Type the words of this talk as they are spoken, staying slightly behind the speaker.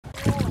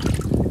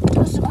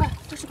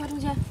中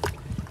间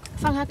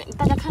翻开给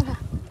大家看看，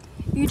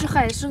有一只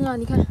海参啊，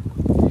你看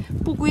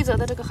不规则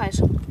的这个海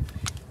参，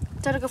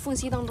在这个缝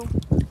隙当中，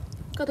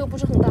个头不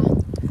是很大，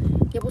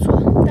也不错，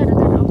带着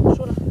啊，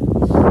收了。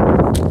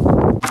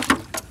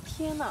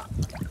天哪，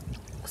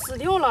死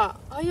掉了！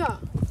哎呀，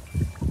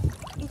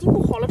已经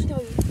不好了这条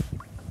鱼，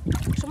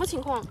什么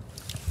情况？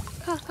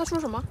看他说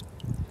什么？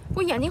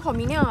我眼睛好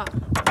明亮啊，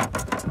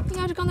应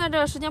该是刚在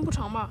这时间不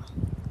长吧。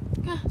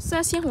看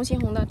鳃鲜红鲜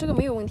红的，这个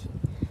没有问题，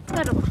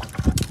带着吧，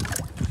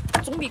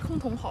总比空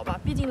桶好吧？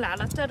毕竟来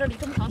了，在这里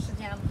这么长时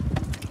间了，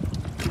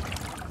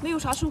没有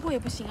啥收获也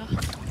不行啊。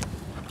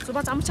走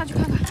吧，咱们下去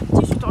看看，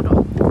继续找找。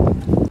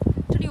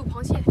这里有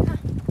螃蟹，看，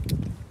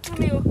看到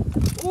没有？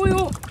哦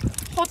呦，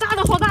好大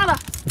的，好大的，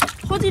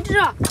好几只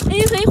啊！哎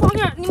嘿，黄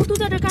哥，你们都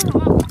在这干什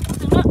么？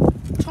等着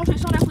潮水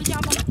上来回家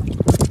吧。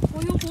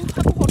哦呦，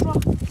还不好抓，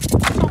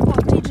上货，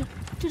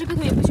这只个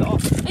头也不小。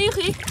哎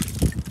嘿，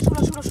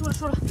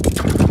收了。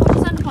哦，这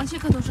3只螃蟹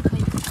个头是可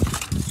以，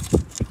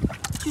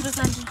就这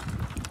3只，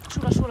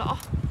收了啊！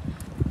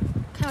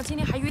看样今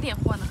天还有点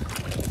货呢。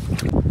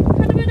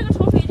看这边这个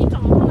潮水已经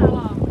涨上来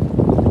了，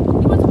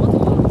一会儿怎么走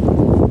啊？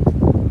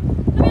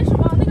那边什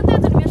么？那个袋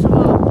子里面什么？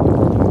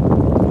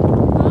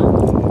啊？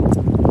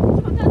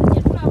你把袋子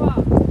捡出来吧。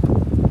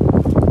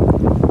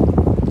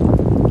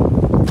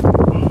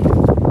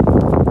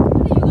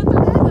这里有个大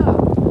袋子。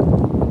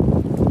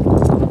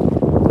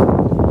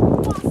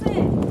哇塞！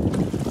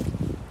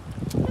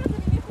袋子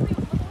里面会不会有什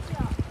么东西啊？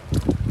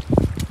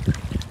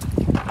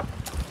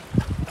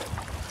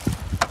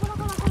过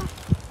来！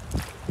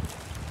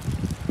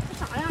这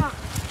啥呀？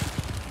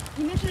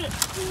里面是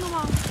空的吗？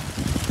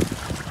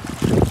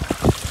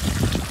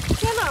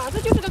天哪，这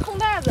就是个空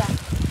袋子，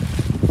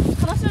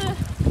可能是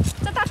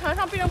在大船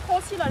上被人抛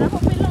弃了，然后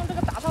被浪这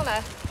个打上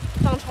来，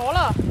涨潮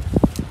了。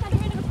看这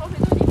边这个潮水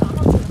都已经涨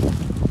上去了。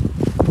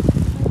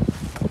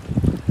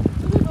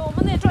走，我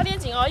们得抓点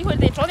紧啊，一会儿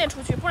得早点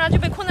出去，不然就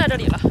被困在这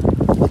里了。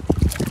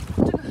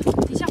这个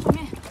底下上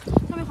面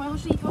好像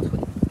是一条腿，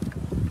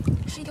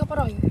是一条八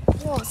爪鱼。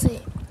哇塞，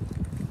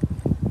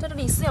在这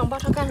里四仰八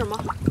叉干什么？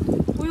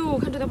哎呦，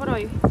看这条八爪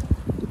鱼。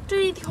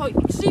这一条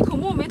是一口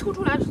沫没吐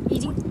出来，已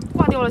经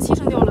挂掉了，牺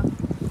牲掉了。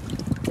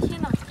天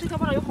哪，这条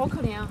八爪鱼好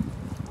可怜啊，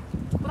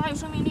不大有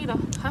生命力了，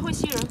还会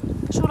吸人，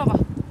收了吧。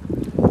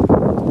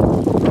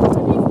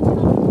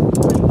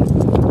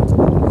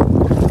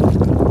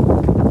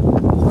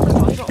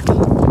找一找吧。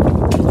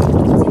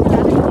今天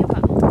来的有点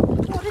晚。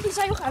哇，这底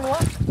下有海螺，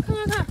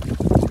看。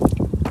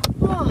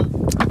哇，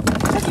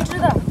好几只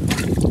的。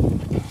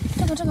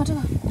这个拿出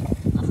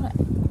来。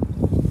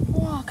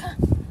哇，看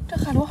这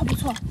海螺还不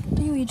错，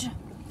这又一只。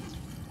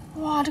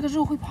哇，这个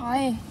肉会爬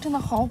哎，真的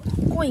好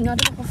过瘾啊！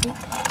这个好肥，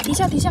底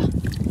下，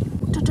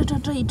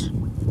这一只，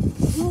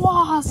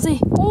哇塞，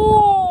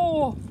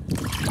哦，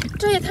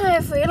这也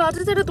太肥了，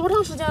这在这多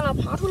长时间了？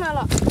爬出来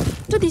了，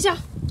这底下，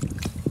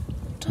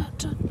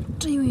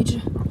这又一只，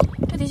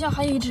这底下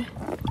还有一只，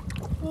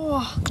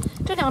哇，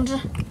这2只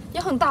也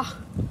很大，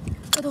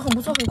这都很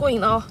不错，很过瘾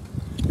的啊！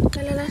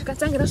来，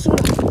咱给它收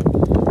了，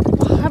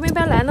哇，还没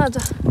白来呢，这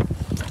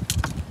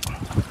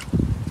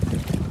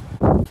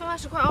分完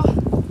10块啊！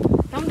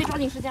咱们得抓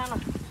紧时间了，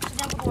时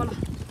间不多了。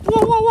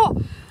哇！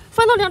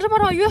翻到2只八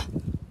爪鱼，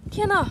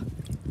天哪！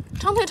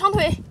长腿，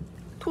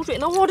吐水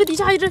呢。哇，这底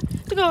下还有一只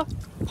这个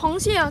螃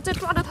蟹啊，在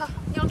抓着它。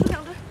2只，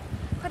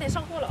快点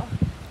上货了啊！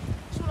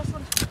收了。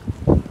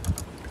看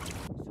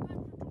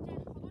中间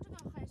好多这个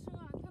海参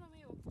啊，你看到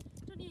没有？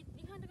这里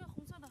你看这个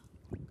红色的，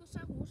跟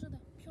珊瑚似的，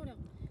漂亮。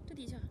这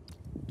底下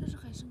这是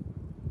海参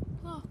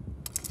啊。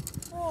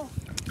哦，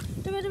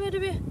这边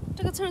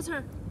这个刺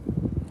儿。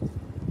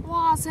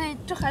哇塞，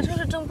这海参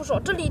是真不少，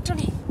这里，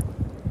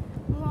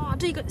哇，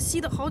这个吸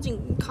的好紧，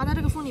卡在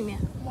这个缝里面。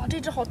哇，这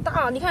只好大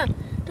啊！你看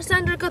这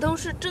3只个头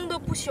是真的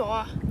不小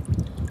啊。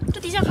这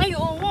底下还有，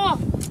哇，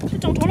这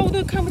涨潮了，我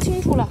都看不清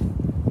楚了。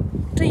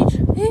这一只，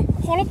哎，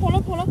跑了。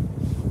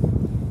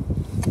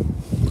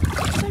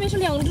下面是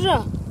2只，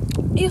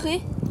哎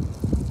嘿，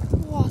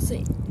哇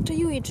塞，这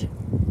又一只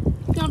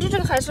，2只这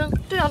个海参，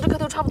这2只个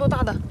头差不多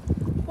大的，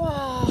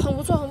哇，很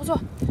不错，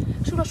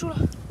收了。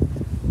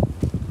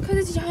看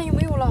这底下还有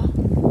没有了？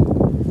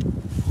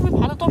会不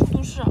会爬的到处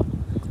都是啊？